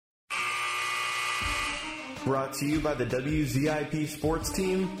Brought to you by the WZIP Sports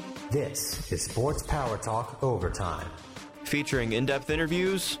Team. This is Sports Power Talk Overtime. Featuring in-depth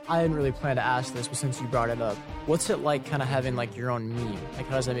interviews. I didn't really plan to ask this, but since you brought it up, what's it like kind of having like your own meme? Like,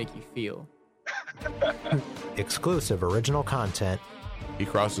 how does that make you feel? Exclusive original content. He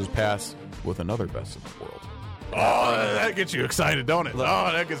crosses paths with another best in the world. Oh, that gets you excited, don't it? Oh,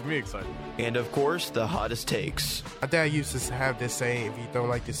 that gets me excited. And, of course, the hottest takes. My dad used to have this saying, if you don't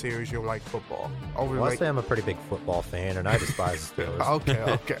like the series, you don't like football. Well, I say I'm a pretty big football fan, and I despise the Steelers.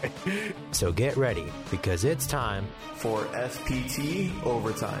 Okay. So get ready, because it's time for SPT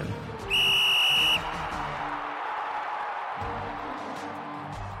Overtime.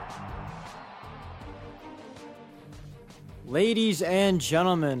 Ladies and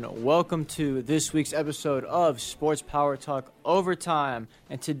gentlemen, welcome to this week's episode of Sports Power Talk Overtime.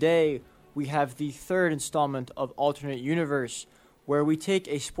 And today we have the third installment of Alternate Universe, where we take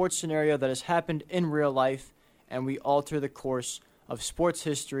a sports scenario that has happened in real life and we alter the course of sports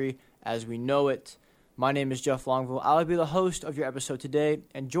history as we know it. My name is Jeff Longville. I'll be the host of your episode today,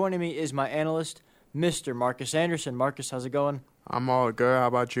 and joining me is my analyst, Mr. Marcus Anderson. Marcus, how's it going? I'm all good. How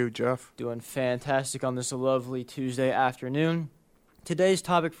about you, Jeff? Doing fantastic on this lovely Tuesday afternoon. Today's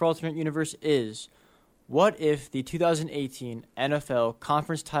topic for Alternate Universe is, what if the 2018 NFL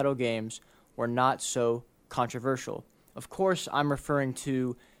Conference Title games were not so controversial? Of course, I'm referring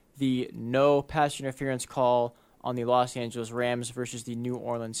to the no pass interference call on the Los Angeles Rams versus the New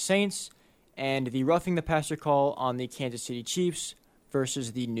Orleans Saints, and the roughing the passer call on the Kansas City Chiefs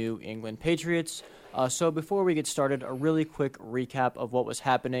versus the New England Patriots. So before we get started, a really quick recap of what was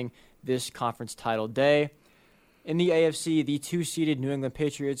happening this conference title day. In the AFC, the 2-seeded New England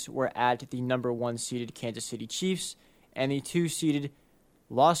Patriots were at the number 1-seeded Kansas City Chiefs, and the 2-seeded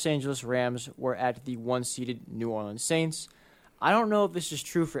Los Angeles Rams were at the 1-seeded New Orleans Saints. I don't know if this is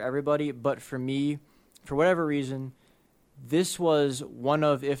true for everybody, but for me, for whatever reason, this was one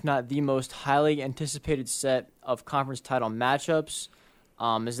of, if not the most highly anticipated set of conference title matchups.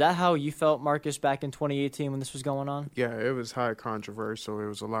 Is that how you felt, Marcus, back in 2018 when this was going on? Yeah, it was high controversial. There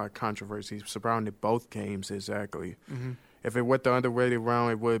was a lot of controversy surrounding both games, exactly. Mm-hmm. If it went the underrated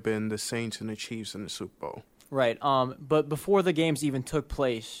round, it would have been the Saints and the Chiefs in the Super Bowl. Right. But before the games even took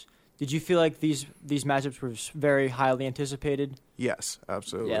place, did you feel like these matchups were very highly anticipated? Yes,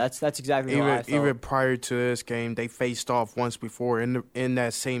 absolutely. Yeah, that's exactly what I felt. Even prior to this game, they faced off once before in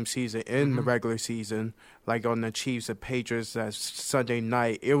that same season, in the regular season, like on the Chiefs and Patriots that Sunday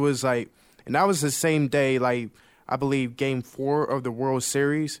night. It was like, and that was the same day, like I believe Game 4 of the World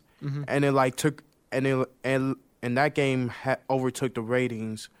Series, and it like took and that game overtook the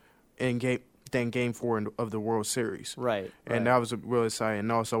ratings in Game 4 of the World Series. Right. And that was real exciting.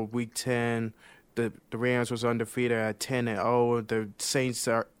 And also Week 10. The Rams was undefeated at 10-0. The Saints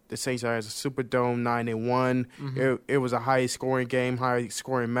are at a Superdome 9-1. It was a high scoring game, high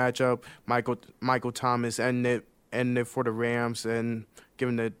scoring matchup. Michael Thomas ended for the Rams and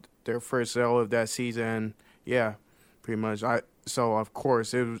given their first L of that season. Yeah, pretty much. So of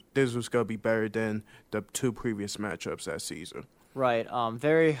course this was gonna be better than the two previous matchups that season. Right.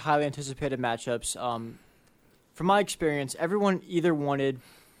 Very highly anticipated matchups. From my experience, everyone either wanted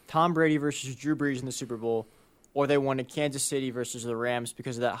Tom Brady versus Drew Brees in the Super Bowl, or they wanted Kansas City versus the Rams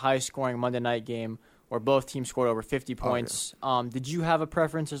because of that high-scoring Monday night game where both teams scored over 50 points. Oh, yeah. Did you have a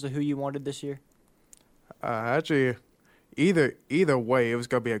preference as to who you wanted this year? Actually, either way, it was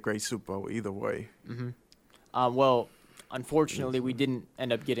going to be a great Super Bowl, either way. Well, unfortunately, we didn't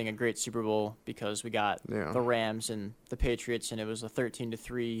end up getting a great Super Bowl because we got the Rams and the Patriots, and it was a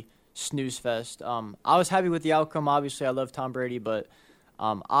 13-3 snooze fest. I was happy with the outcome. Obviously, I love Tom Brady, but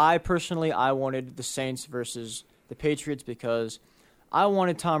I wanted the Saints versus the Patriots because I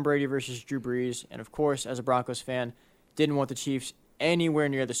wanted Tom Brady versus Drew Brees, and of course, as a Broncos fan, didn't want the Chiefs anywhere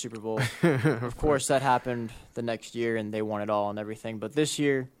near the Super Bowl. Of course, that happened the next year, and they won it all and everything. But this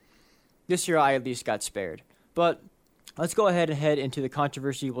year I at least got spared. But let's go ahead and head into the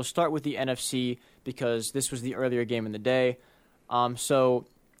controversy. We'll start with the NFC because this was the earlier game in the day. So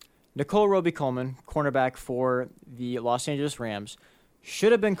Nicole Roby-Coleman, cornerback for the Los Angeles Rams,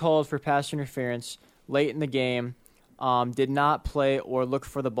 should have been called for pass interference late in the game, did not play or look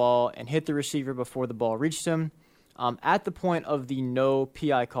for the ball, and hit the receiver before the ball reached him. At the point of the no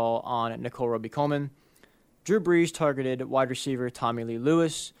PI call on Nicole Roby-Coleman, Drew Brees targeted wide receiver Tommy Lee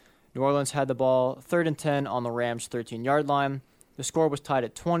Lewis. New Orleans had the ball 3rd and 10 on the Rams' 13-yard line. The score was tied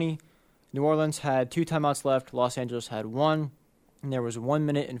at 20. New Orleans had 2 timeouts left. Los Angeles had 1. And there was 1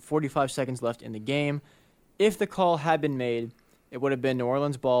 minute and 45 seconds left in the game. If the call had been made, it would have been New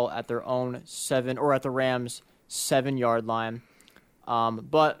Orleans ball at their own 7 or at the Rams' 7-yard line.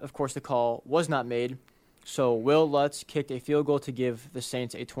 But, of course, the call was not made. So Will Lutz kicked a field goal to give the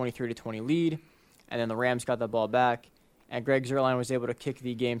Saints a 23-20 lead, and then the Rams got the ball back, and Greg Zuerlein was able to kick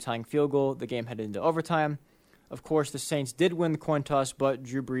the game-tying field goal. The game headed into overtime. Of course, the Saints did win the coin toss, but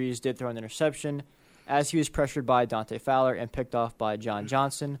Drew Brees did throw an interception as he was pressured by Dante Fowler and picked off by John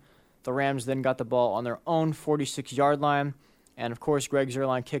Johnson. The Rams then got the ball on their own 46-yard line, and of course, Greg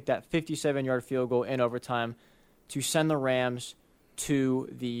Zuerlein kicked that 57-yard field goal in overtime to send the Rams to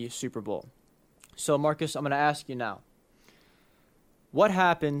the Super Bowl. So, Marcus, I'm going to ask you now, what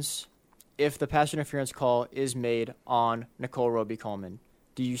happens if the pass interference call is made on Nicole Roby-Coleman?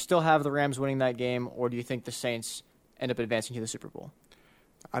 Do you still have the Rams winning that game, or do you think the Saints end up advancing to the Super Bowl?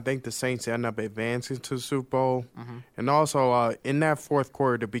 I think the Saints end up advancing to the Super Bowl. Mm-hmm. And also, in that fourth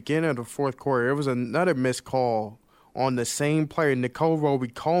quarter, the beginning of the fourth quarter, there was another missed call on the same player, Nicole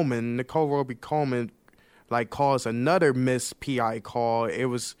Roby-Coleman. Nicole Roby-Coleman, caused another missed PI call. It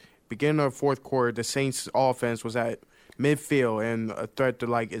was beginning of the fourth quarter. The Saints' offense was at midfield and a threat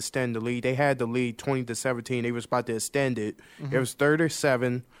to extend the lead. They had the lead 20-17. They was about to extend it. Mm-hmm. It was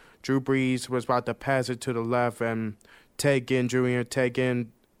 37. Drew Brees was about to pass it to the left, and Ted Ginn Jr. Ted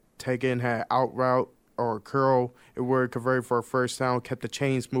Ginn had out route or curl. It would convert for a first down, kept the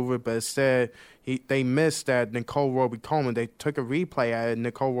chains moving, but instead they missed that Nicole Roby-Coleman. They took a replay at it.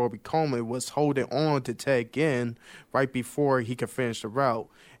 Nicole Roby-Coleman was holding on to Ted Ginn right before he could finish the route,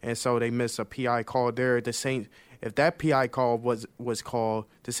 and so they missed a PI call there. The Saints, if that PI call was called,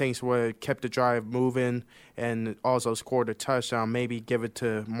 the Saints would have kept the drive moving and also scored a touchdown, maybe give it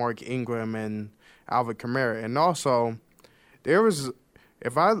to Mark Ingram and Alvin Kamara. And also, there was,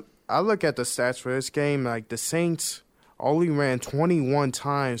 if I look at the stats for this game, the Saints only ran 21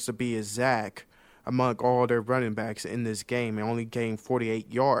 times to be exact among all their running backs in this game and only gained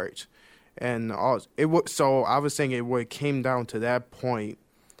 48 yards. And so I was saying it would have came down to that point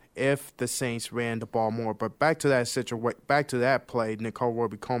if the Saints ran the ball more. But back to that play, Nicole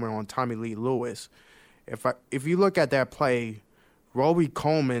Roby-Coleman on Tommy Lee Lewis. If you look at that play,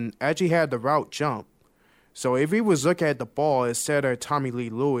 Roby-Coleman actually had the route jump. So if he was looking at the ball instead of Tommy Lee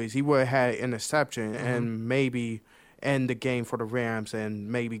Lewis, he would have had an interception and maybe end the game for the Rams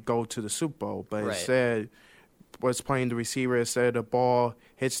and maybe go to the Super Bowl. But instead was playing the receiver instead the ball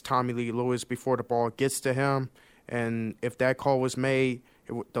hits Tommy Lee Lewis before the ball gets to him. And if that call was made,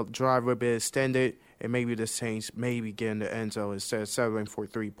 the drive would be extended, and maybe the Saints maybe get in the end zone instead of settling for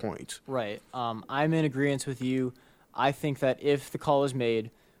 3 points. Right. I'm in agreement with you. I think that if the call is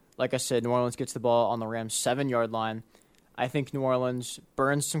made, like I said, New Orleans gets the ball on the Rams' 7-yard line. I think New Orleans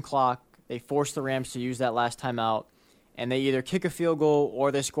burns some clock. They force the Rams to use that last timeout, and they either kick a field goal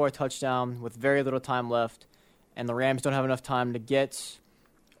or they score a touchdown with very little time left, and the Rams don't have enough time to get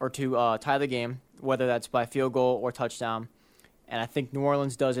or to tie the game, whether that's by field goal or touchdown. And I think New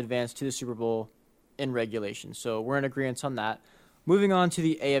Orleans does advance to the Super Bowl in regulation. So we're in agreement on that. Moving on to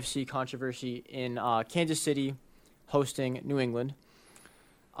the AFC controversy in Kansas City hosting New England.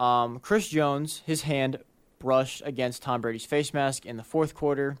 Chris Jones, his hand brushed against Tom Brady's face mask in the fourth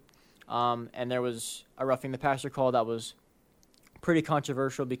quarter. And there was a roughing the passer call that was pretty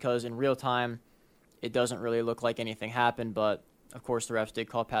controversial because in real time it doesn't really look like anything happened. But, of course, the refs did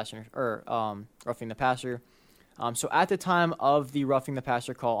call roughing the passer. So at the time of the roughing the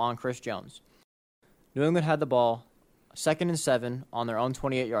passer call on Chris Jones, New England had the ball 2nd and 7 on their own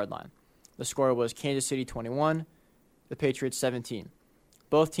 28-yard line. The score was Kansas City 21, the Patriots 17.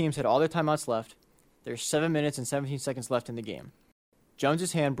 Both teams had all their timeouts left. There's 7 minutes and 17 seconds left in the game.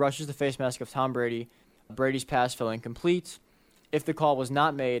 Jones's hand brushes the face mask of Tom Brady. Brady's pass fell incomplete. If the call was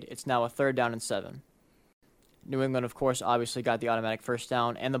not made, it's now a 3rd down and 7. New England, of course, obviously got the automatic first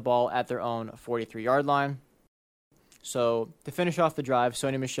down and the ball at their own 43-yard line. So to finish off the drive,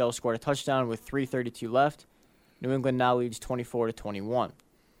 Sony Michel scored a touchdown with 3:32 left. New England now leads 24-21.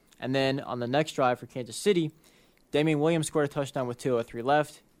 And then on the next drive for Kansas City, Damian Williams scored a touchdown with 2:03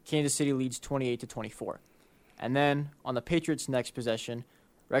 left. Kansas City leads 28-24. And then on the Patriots' next possession,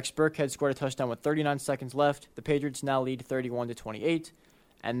 Rex Burkhead scored a touchdown with 39 seconds left. The Patriots now lead 31-28.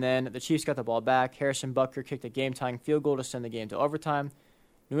 And then the Chiefs got the ball back. Harrison Butker kicked a game-tying field goal to send the game to overtime.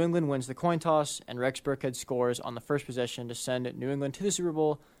 New England wins the coin toss, and Rex Burkhead scores on the first possession to send New England to the Super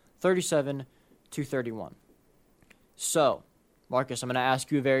Bowl 37-31. So, Marcus, I'm going to ask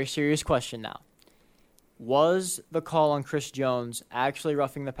you a very serious question now. Was the call on Chris Jones actually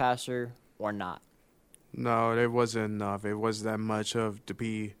roughing the passer or not? No, it wasn't enough. It wasn't that much to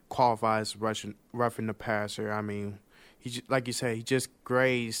be qualified as roughing the passer. I mean, like you said, he just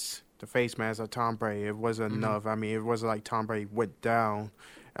grazed the face mask of Tom Brady. It wasn't enough. I mean, it wasn't like Tom Brady went down.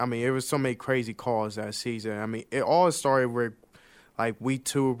 I mean, it was so many crazy calls that season. I mean, it all started with like week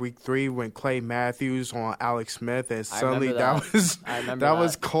 2 or week 3 when Clay Matthews on Alex Smith, and suddenly that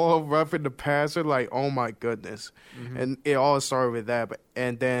was called roughing the passer. Like, oh my goodness, and it all started with that.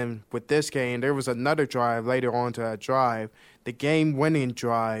 And then with this game, there was another drive later on to that drive, the game-winning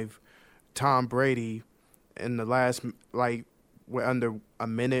drive. Tom Brady in the last under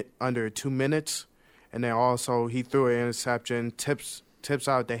 2 minutes, and then also he threw an interception, tips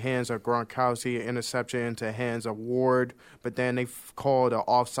out the hands of Gronkowski, interception into the hands of Ward, but then they called an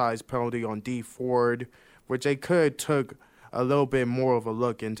offsides penalty on D Ford, which they could took a little bit more of a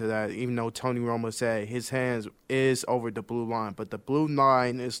look into that, even though Tony Romo said his hands is over the blue line, but the blue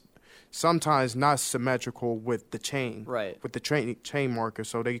line is sometimes not symmetrical with the chain, right? With the chain marker,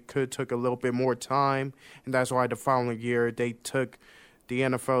 so they could took a little bit more time, and that's why the following year the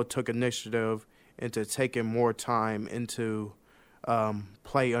NFL took initiative into taking more time into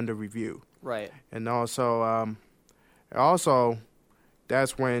play under review. Right. And also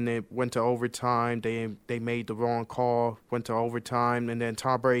that's when it went to overtime. They made the wrong call, went to overtime, and then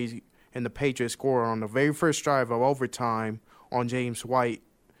Tom Brady and the Patriots scored on the very first drive of overtime on James White.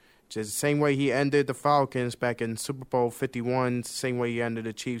 Just the same way he ended the Falcons back in Super Bowl 51, same way he ended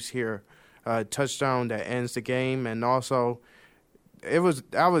the Chiefs here. Touchdown that ends the game, and also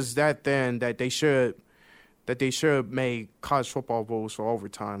that they should have made college football rules for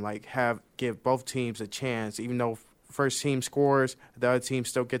overtime, like give both teams a chance, even though first team scores, the other team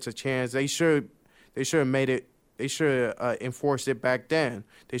still gets a chance. They should have made it. They should have enforced it back then.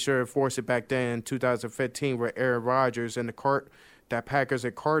 They should have enforced it back then in 2015, where Aaron Rodgers and that Packers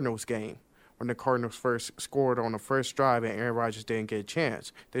and Cardinals game, when the Cardinals first scored on the first drive and Aaron Rodgers didn't get a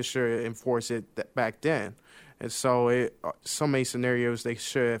chance. They should have enforced it back then. And so so many scenarios they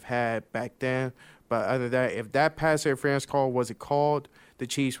should have had back then. But other than that, if that pass interference call wasn't called, the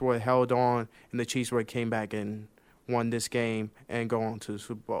Chiefs would have held on, and the Chiefs would have came back and won this game and go on to the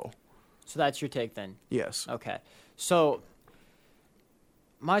Super Bowl. So that's your take then? Yes. Okay. So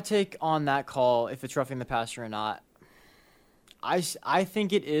my take on that call, if it's roughing the passer or not, I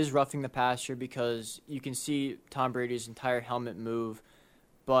think it is roughing the passer because you can see Tom Brady's entire helmet move.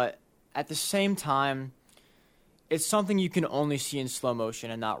 But at the same time, it's something you can only see in slow motion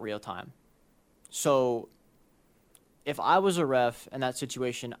and not real time. So if I was a ref in that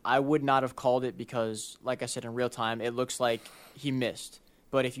situation, I would not have called it because, like I said, in real time, it looks like he missed.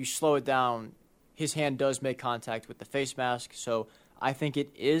 But if you slow it down, his hand does make contact with the face mask. So I think it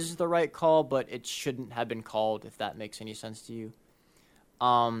is the right call, but it shouldn't have been called, if that makes any sense to you.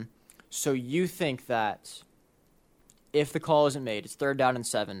 So you think that if the call isn't made, it's 3rd down and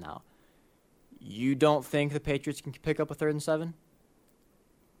 7 now, you don't think the Patriots can pick up a 3rd and 7?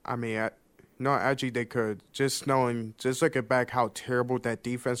 I mean, no, actually they could. Just looking back how terrible that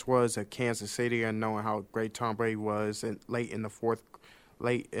defense was at Kansas City and knowing how great Tom Brady was late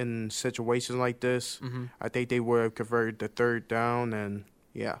in situations like this, I think they would have converted the 3rd down, and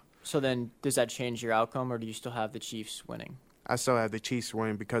yeah. So then does that change your outcome, or do you still have the Chiefs winning? I still have the Chiefs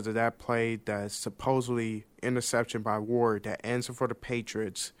winning because of that play, that supposedly interception by Ward that ends for the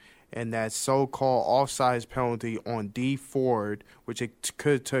Patriots, and that so-called offsides penalty on D Ford, which it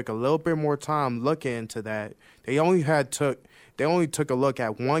could took a little bit more time looking into that. They only took a look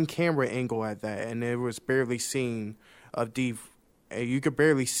at one camera angle at that, and it was barely seen of you could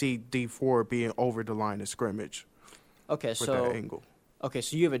barely see D Ford being over the line of scrimmage. Okay, with so that angle. Okay,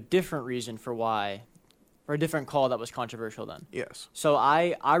 so you have a different reason for a different call that was controversial then. Yes. So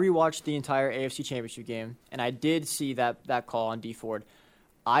I rewatched the entire AFC Championship game, and I did see that call on D Ford.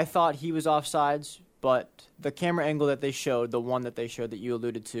 I thought he was offsides, but the camera angle that they showed, the one that they showed that you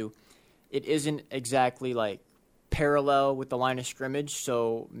alluded to, it isn't exactly like parallel with the line of scrimmage,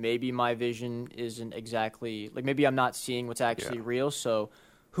 so maybe my vision isn't exactly, like maybe I'm not seeing what's actually real, so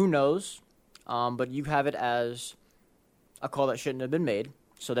who knows? But you have it as a call that shouldn't have been made,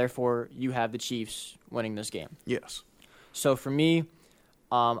 so therefore you have the Chiefs winning this game. Yes. So for me,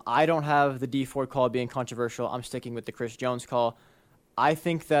 I don't have the D Ford call being controversial. I'm sticking with the Chris Jones call. I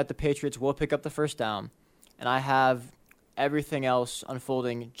think that the Patriots will pick up the 1st down, and I have everything else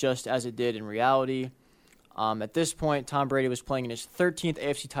unfolding just as it did in reality. At this point, Tom Brady was playing in his 13th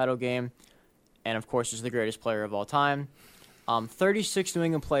AFC title game, and of course is the greatest player of all time. 36 New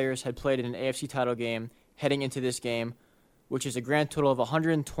England players had played in an AFC title game heading into this game, which is a grand total of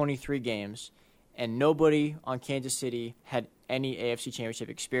 123 games, and nobody on Kansas City had any AFC Championship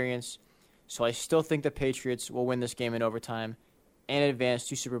experience. So I still think the Patriots will win this game in overtime and advance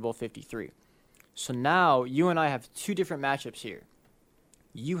to Super Bowl 53. So now you and I have 2 different matchups here.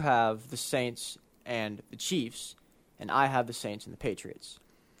 You have the Saints and the Chiefs, and I have the Saints and the Patriots,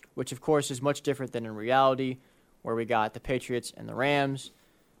 which of course is much different than in reality, where we got the Patriots and the Rams,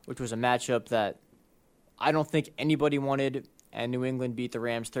 which was a matchup that I don't think anybody wanted, and New England beat the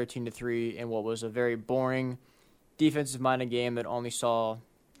Rams 13-3 in what was a very boring defensive-minded game that only saw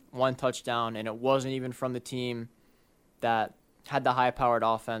one touchdown, and it wasn't even from the team that had the high-powered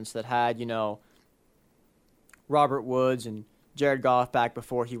offense that had, Robert Woods and Jared Goff back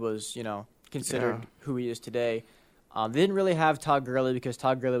before he was, considered who he is today. They didn't really have Todd Gurley because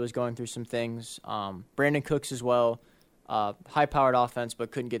Todd Gurley was going through some things. Brandon Cooks as well, high-powered offense,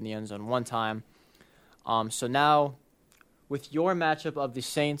 but couldn't get in the end zone one time. So now, with your matchup of the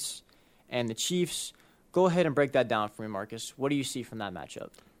Saints and the Chiefs, go ahead and break that down for me, Marcus. What do you see from that matchup?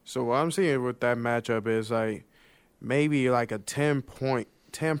 So what I'm seeing with that matchup is maybe a 10-point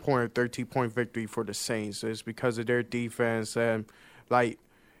or 13-point victory for the Saints. It's because of their defense and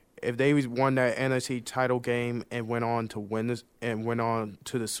if they won that NFC title game and went on to win this and went on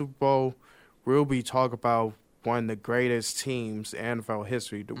to the Super Bowl, we'll be talking about one of the greatest teams in NFL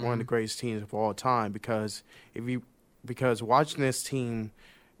history, one of the greatest teams of all time. Because watching this team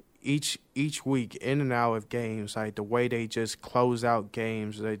each week in and out of games, the way they just close out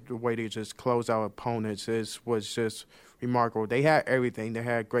games, the way they just close out opponents was just remarkable. They had everything. They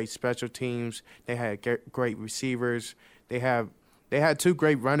had great special teams. They had great receivers. They had two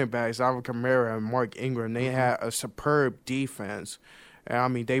great running backs, Alvin Kamara and Mark Ingram. They had a superb defense.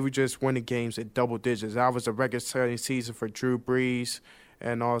 And, they were just winning games at double digits. That was a record-setting season for Drew Brees.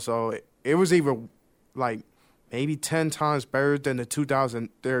 And also, it was even, maybe 10 times better than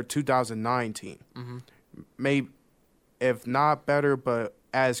their 2009 team. Maybe, if not better, but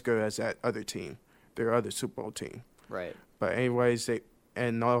as good as that other team, their other Super Bowl team. Right. But anyways,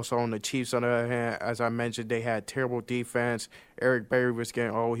 and also on the Chiefs, on the other hand, as I mentioned, they had terrible defense. Eric Berry was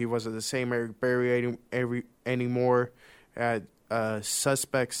getting old. He wasn't the same Eric Berry anymore. Had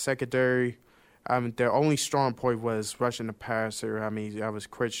suspect secondary. Their only strong point was rushing the passer. That was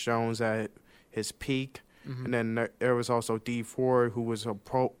Chris Jones at his peak. And then there was also D Ford, who was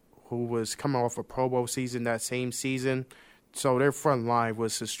coming off a Pro Bowl season that same season. So their front line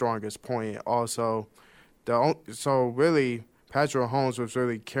was his strongest point. Also, really, Patrick Mahomes was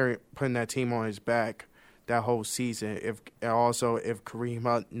really putting that team on his back that whole season. If Kareem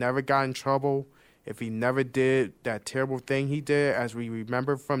Hunt never got in trouble, if he never did that terrible thing he did, as we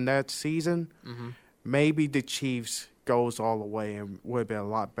remember from that season, maybe the Chiefs goes all the way and would have been a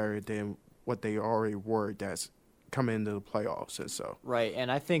lot better than what they already were that's coming into the playoffs. And so. Right,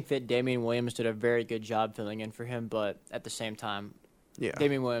 and I think that Damian Williams did a very good job filling in for him, but at the same time,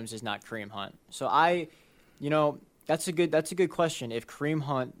 Damian Williams is not Kareem Hunt. So that's a good question. If Kareem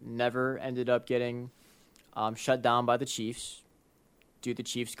Hunt never ended up getting shut down by the Chiefs, do the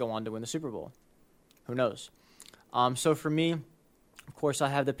Chiefs go on to win the Super Bowl? Who knows? So for me, of course, I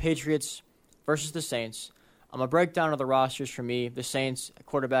have the Patriots versus the Saints. A breakdown of the rosters for me. The Saints, at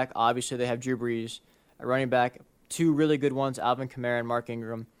quarterback, obviously they have Drew Brees. At running back, two really good ones, Alvin Kamara and Mark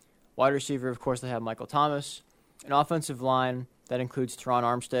Ingram. Wide receiver, of course, they have Michael Thomas. An offensive line that includes Teron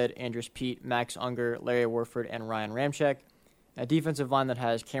Armstead, Andrus Peat, Max Unger, Larry Warford, and Ryan Ramczyk. A defensive line that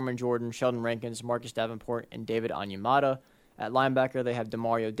has Cameron Jordan, Sheldon Rankins, Marcus Davenport, and David Onyemata. At linebacker, they have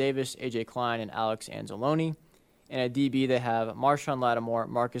Demario Davis, A.J. Klein, and Alex Anzalone. And at DB, they have Marshawn Lattimore,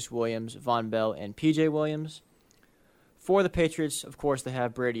 Marcus Williams, Von Bell, and P.J. Williams. For the Patriots, of course, they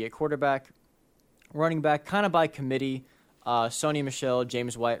have Brady at quarterback. Running back, kind of by committee, Sony Michel,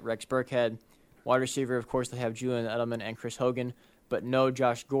 James White, Rex Burkhead. Wide receiver, of course, they have Julian Edelman and Chris Hogan, but no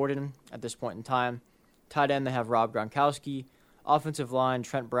Josh Gordon at this point in time. Tight end, they have Rob Gronkowski. Offensive line,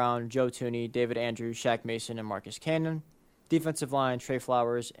 Trent Brown, Joe Tooney, David Andrews, Shaq Mason, and Marcus Cannon. Defensive line, Trey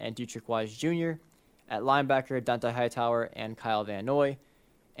Flowers and Dietrich Wise Jr. At linebacker, Dante Hightower and Kyle Van Noy.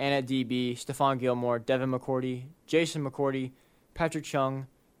 And at DB, Stephon Gilmore, Devin McCourty, Jason McCourty, Patrick Chung,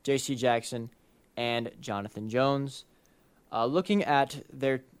 J.C. Jackson, and Jonathan Jones. Looking at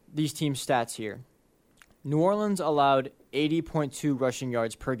these teams' stats here, New Orleans allowed 80.2 rushing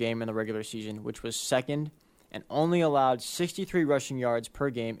yards per game in the regular season, which was second, and only allowed 63 rushing yards per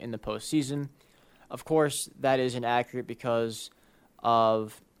game in the postseason. Of course, that is inaccurate because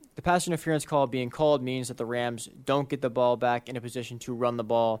of the pass interference call being called means that the Rams don't get the ball back in a position to run the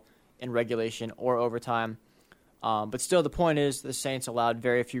ball in regulation or overtime. But still, the point is the Saints allowed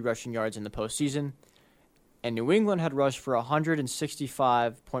very few rushing yards in the postseason, and New England had rushed for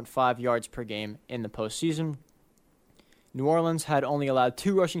 165.5 yards per game in the postseason. New Orleans had only allowed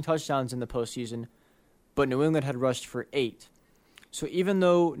 2 rushing touchdowns in the postseason, but New England had rushed for 8. So even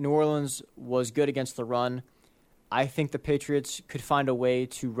though New Orleans was good against the run, I think the Patriots could find a way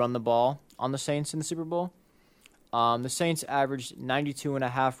to run the ball on the Saints in the Super Bowl. The Saints averaged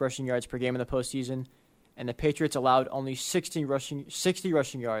 92.5 rushing yards per game in the postseason, and the Patriots allowed only 60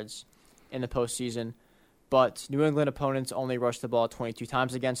 rushing yards in the postseason, but New England opponents only rushed the ball 22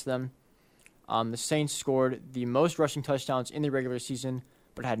 times against them. The Saints scored the most rushing touchdowns in the regular season,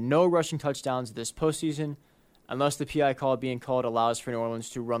 but had no rushing touchdowns this postseason, unless the PI call being called allows for New Orleans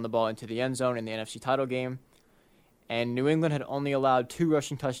to run the ball into the end zone in the NFC title game. And New England had only allowed 2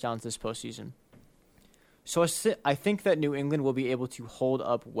 rushing touchdowns this postseason. So I think that New England will be able to hold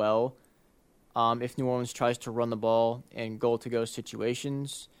up well if New Orleans tries to run the ball in goal-to-go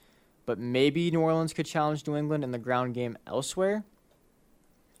situations. But maybe New Orleans could challenge New England in the ground game elsewhere.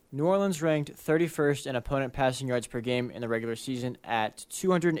 New Orleans ranked 31st in opponent passing yards per game in the regular season at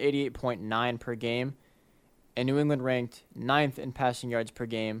 288.9 per game, and New England ranked 9th in passing yards per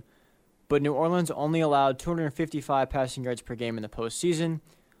game, but New Orleans only allowed 255 passing yards per game in the postseason,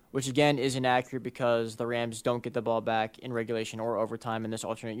 which again is inaccurate because the Rams don't get the ball back in regulation or overtime in this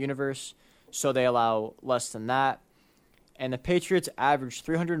alternate universe, so they allow less than that. And the Patriots averaged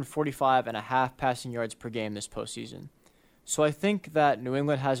 345.5 passing yards per game this postseason. So I think that New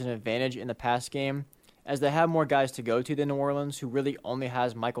England has an advantage in the pass game, as they have more guys to go to than New Orleans, who really only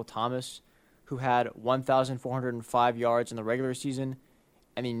has Michael Thomas, who had 1,405 yards in the regular season,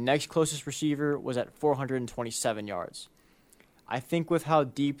 and the next closest receiver was at 427 yards. I think with how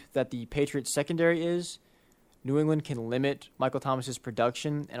deep that the Patriots secondary is, New England can limit Michael Thomas's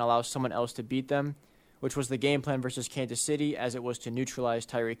production and allow someone else to beat them, which was the game plan versus Kansas City, as it was to neutralize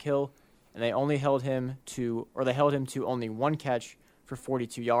Tyreek Hill, and they held him to only 1 catch for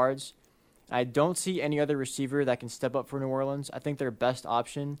 42 yards. I don't see any other receiver that can step up for New Orleans. I think their best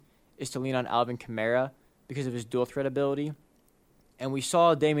option is to lean on Alvin Kamara because of his dual threat ability. And we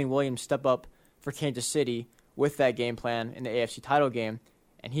saw Damian Williams step up for Kansas City with that game plan in the AFC title game,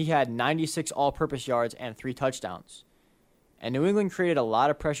 and he had 96 all-purpose yards and 3 touchdowns. And New England created a lot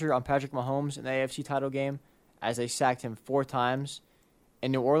of pressure on Patrick Mahomes in the AFC title game as they sacked him 4 times.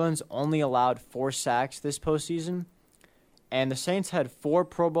 And New Orleans only allowed 4 sacks this postseason. And the Saints had 4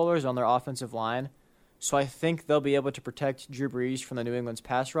 Pro Bowlers on their offensive line, so I think they'll be able to protect Drew Brees from the New England's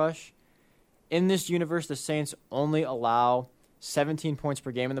pass rush. In this universe, the Saints only allow 17 points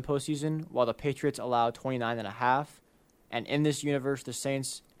per game in the postseason, while the Patriots allow 29.5. And in this universe, the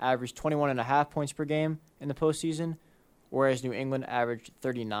Saints averaged 21.5 points per game in the postseason, whereas New England averaged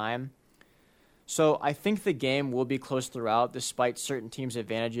 39. So I think the game will be close throughout, despite certain teams'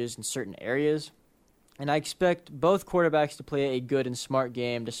 advantages in certain areas. And I expect both quarterbacks to play a good and smart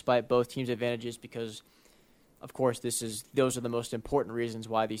game despite both teams' advantages because, of course, those are the most important reasons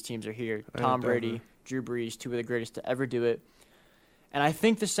why these teams are here. Tom Brady, Drew Brees, 2 of the greatest to ever do it. And I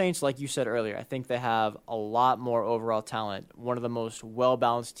think the Saints, like you said earlier, I think they have a lot more overall talent. One of the most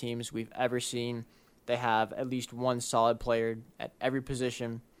well-balanced teams we've ever seen. They have at least one solid player at every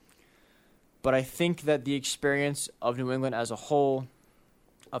position. But I think that the experience of New England as a whole,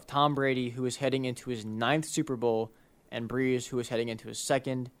 of Tom Brady, who is heading into his 9th Super Bowl, and Brees, who is heading into his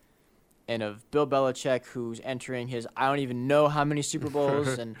 2nd, and of Bill Belichick, who's entering his I don't even know how many Super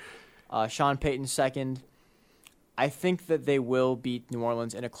Bowls, and Sean Payton's 2nd, I think that they will beat New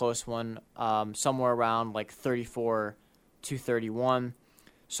Orleans in a close one, somewhere around like 34-31.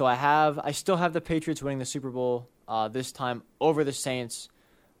 So I still have the Patriots winning the Super Bowl this time over the Saints.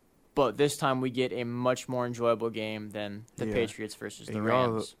 But this time we get a much more enjoyable game than the Patriots versus the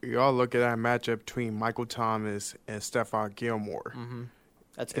Rams. Y'all look at that matchup between Michael Thomas and Stephon Gilmore. Mm-hmm.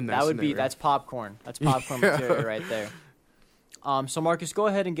 That's popcorn. That's popcorn material right there. So Marcus, go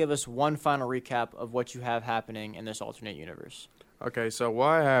ahead and give us one final recap of what you have happening in this alternate universe. Okay, so what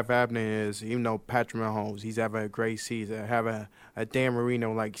I have happening is, even though Patrick Mahomes, he's having a great season, having a Dan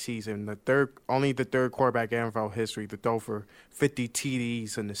Marino-like season, only the third quarterback in NFL history to throw for 50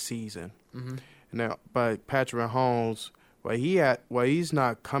 TDs in the season. Mm-hmm. But Patrick Mahomes, he's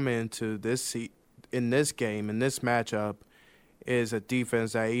not coming to in this game, in this matchup, is a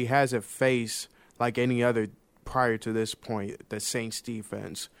defense that he hasn't faced like any other prior to this point, the Saints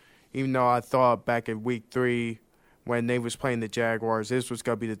defense. Even though I thought back in week 3, when they was playing the Jaguars, this was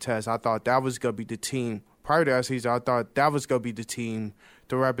going to be the test. I thought that was going to be the team. Prior to that season, I thought that was going to be the team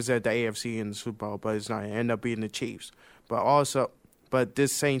to represent the AFC in the Super Bowl, but it's not. It ended up being the Chiefs. But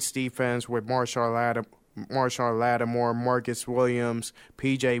this Saints defense with Marshall Lattimore, Marcus Williams,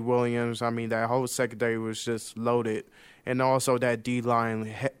 P.J. Williams, I mean, that whole secondary was just loaded. And also that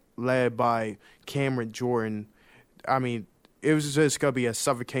D-line led by Cameron Jordan. I mean, it was just going to be a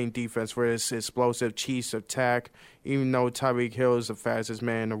suffocating defense for this explosive Chiefs attack. Even though Tyreek Hill is the fastest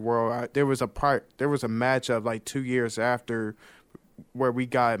man in the world, there was a matchup like 2 years after where we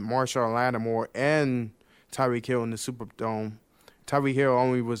got Marshall Lattimore and Tyreek Hill in the Superdome. Tyreek Hill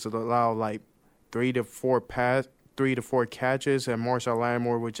only was allowed like 3 to 4 catches, and Marshall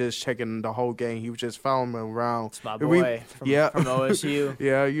Lattimore was just checking the whole game. He was just following him around. It's my boy from OSU.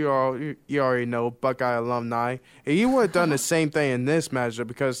 Yeah, you already know, Buckeye alumni. And he would have done the same thing in this matchup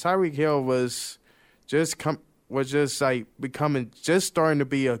because Tyreek Hill was just starting to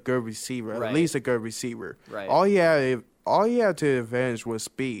be a good receiver, right. At least a good receiver. Right. All he had to advantage was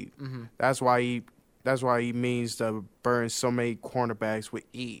speed. Mm-hmm. That's why he means to burn so many cornerbacks with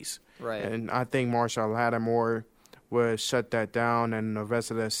ease. Right. And I think Marshall Lattimore would shut that down, and the rest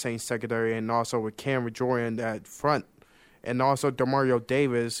of the Saints secondary, and also with Cameron Jordan at front, and also DeMario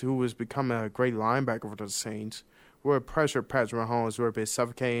Davis, who was becoming a great linebacker for the Saints, would pressure Patrick Mahomes, would be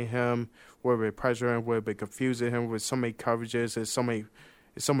suffocating him, would be pressuring, would be confusing him with so many coverages and so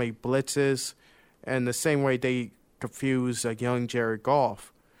many blitzes, and the same way they confuse a young Jared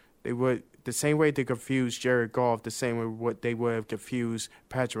Goff, the same way they confused Jared Goff, the same way what they would have confused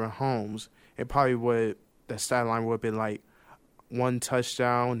Patrick Mahomes. It probably would. The stat line would be like 1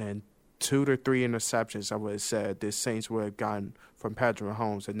 touchdown and 2 to 3 interceptions, I would have said, the Saints would have gotten from Patrick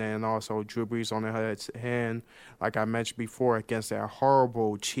Mahomes. And then also Drew Brees on the other hand, like I mentioned before, against that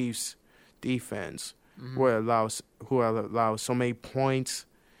horrible Chiefs defense, who allowed so many points.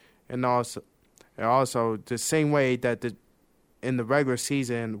 And also the same way that in the regular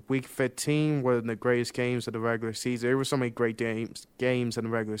season, Week 15 were the greatest games of the regular season. There were so many great games in the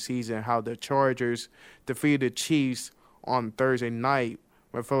regular season. How the Chargers defeated the Chiefs on Thursday night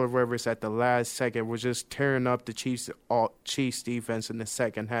when Phillip Rivers at the last second was just tearing up the Chiefs defense in the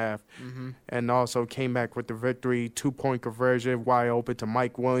second half, and also came back with the victory, 2-point conversion, wide open to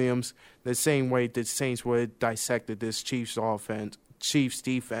Mike Williams. The same way the Saints would have dissected this Chiefs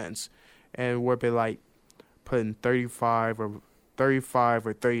defense, and would be like putting 35 or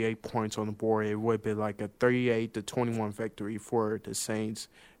 38 points on the board. It would be like a 38-21 victory for the Saints,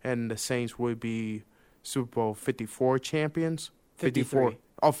 and the Saints would be Super Bowl 54 champions.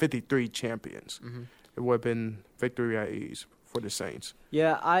 53 champions. Mm-hmm. It would have been victory at ease for the Saints.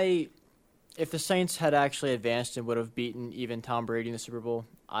 Yeah, if the Saints had actually advanced and would have beaten even Tom Brady in the Super Bowl,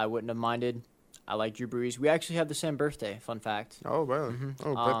 I wouldn't have minded. I like Drew Brees. We actually have the same birthday. Fun fact. Oh, really?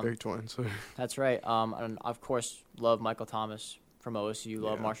 Mm-hmm. Oh, birthday twins. That's right. And of course, love Michael Thomas from OSU.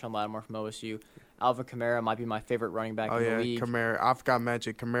 Love Marshawn Lattimore from OSU. Alvin Kamara might be my favorite running back in the league. Kamara. I forgot to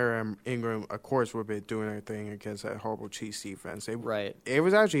mention Kamara and Ingram, of course, would be doing their thing against that horrible Chiefs defense. Right. It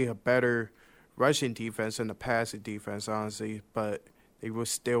was actually a better rushing defense than the passing defense, honestly, but they would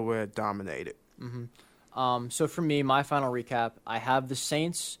still would have dominated. Mm-hmm. So for me, my final recap, I have the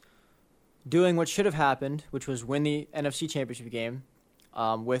Saints doing what should have happened, which was win the NFC Championship game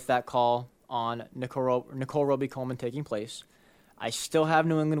with that call on Nicole Roby-Coleman taking place. I still have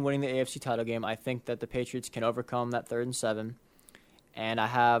New England winning the AFC title game. I think that the Patriots can overcome that 3rd and 7. And I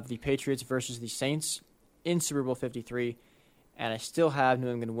have the Patriots versus the Saints in Super Bowl 53. And I still have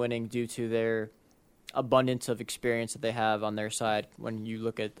New England winning due to their abundance of experience that they have on their side when you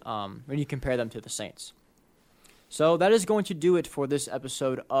look at when you compare them to the Saints. So that is going to do it for this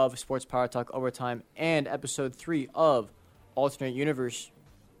episode of Sports Power Talk Overtime and episode 3 of Alternate Universe.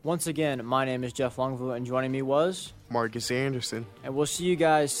 Once again, my name is Jeff Longville, and joining me was Marcus Anderson. And we'll see you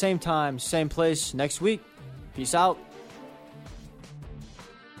guys same time, same place next week. Peace out.